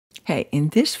Hey, in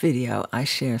this video I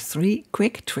share 3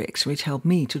 quick tricks which help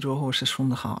me to draw horses from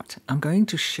the heart. I'm going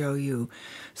to show you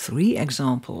 3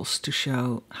 examples to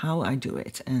show how I do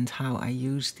it and how I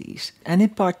use these. And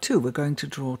in part 2 we're going to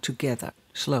draw together,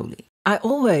 slowly. I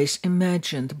always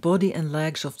imagine the body and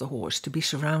legs of the horse to be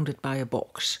surrounded by a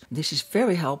box. This is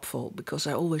very helpful because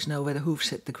I always know where the hooves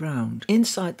hit the ground.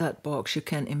 Inside that box you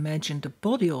can imagine the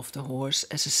body of the horse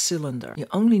as a cylinder. You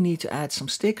only need to add some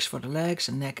sticks for the legs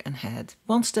and neck and head.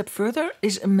 One step further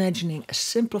is imagining a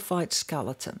simplified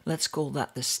skeleton. Let's call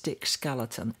that the stick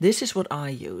skeleton. This is what I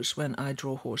use when I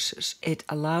draw horses. It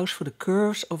allows for the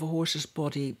curves of a horse's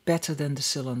body better than the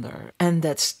cylinder. And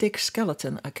that stick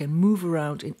skeleton I can move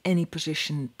around in any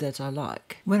position that I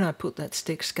like. When I put that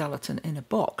stick skeleton in a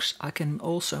box, I can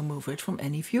also move it from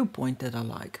any viewpoint that I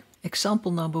like. Example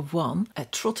number 1, a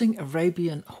trotting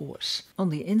Arabian horse. On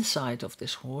the inside of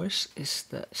this horse is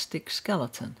the stick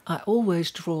skeleton. I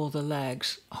always draw the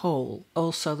legs whole,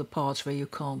 also the parts where you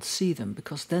can't see them,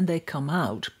 because then they come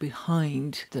out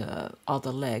behind the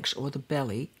other legs or the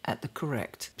belly at the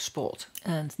correct spot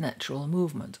and natural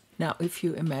movement. Now, if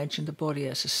you imagine the body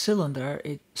as a cylinder,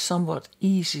 it's somewhat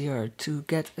easier to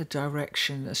get a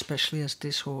direction, especially as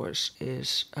this horse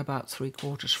is about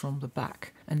 3/4 from the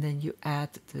back. And then you add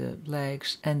the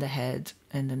legs and the head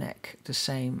and the neck, the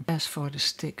same as for the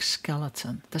stick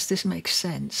skeleton. Does this make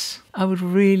sense? I would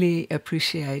really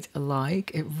appreciate a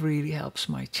like. It really helps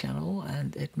my channel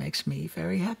and it makes me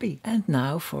very happy. And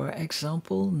now for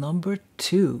example number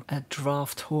 2, a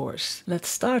draft horse. Let's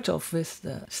start off with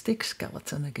the stick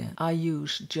skeleton again. I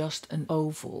use just an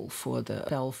oval for the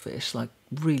pelvis, like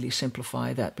really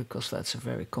simplify that because that's a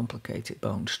very complicated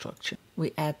bone structure.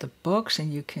 We add the box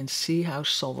and you can see how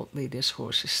solidly this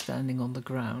horse is standing on the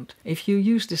ground. If you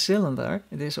use the cylinder,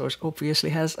 this horse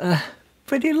obviously has a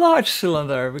pretty large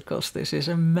cylinder because this is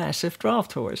a massive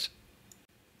draft horse.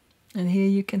 And here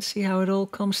you can see how it all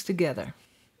comes together.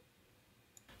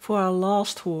 For our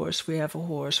last horse, we have a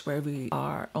horse where we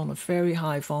are on a very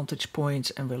high vantage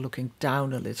point and we're looking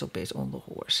down a little bit on the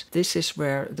horse. This is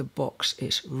where the box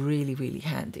is really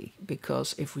handy,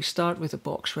 because if we start with a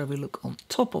box where we look on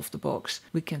top of the box,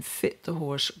 we can fit the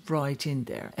horse right in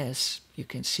there, as you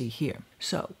can see here.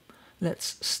 So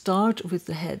let's start with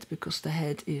the head, because the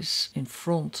head is in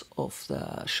front of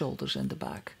the shoulders and the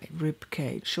back. Rib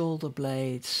cage, shoulder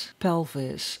blades,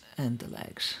 pelvis and the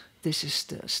legs. This is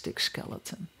the stick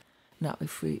skeleton. Now,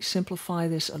 if we simplify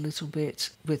this a little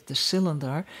bit with the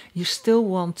cylinder, you still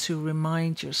want to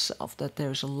remind yourself that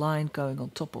there's a line going on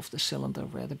top of the cylinder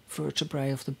where the vertebrae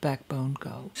of the backbone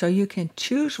go. So you can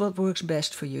choose what works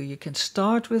best for you. You can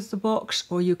start with the box,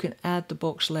 or you can add the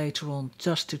box later on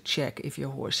just to check if your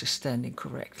horse is standing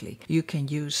correctly. You can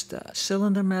use the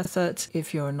cylinder method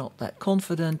if you're not that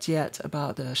confident yet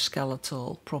about the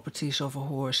skeletal properties of a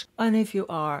horse. And if you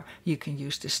are, you can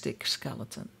use the stick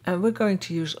skeleton. And we're going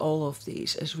to use all of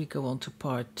these as we go on to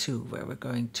part 2, where we're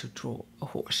going to draw a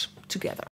horse together.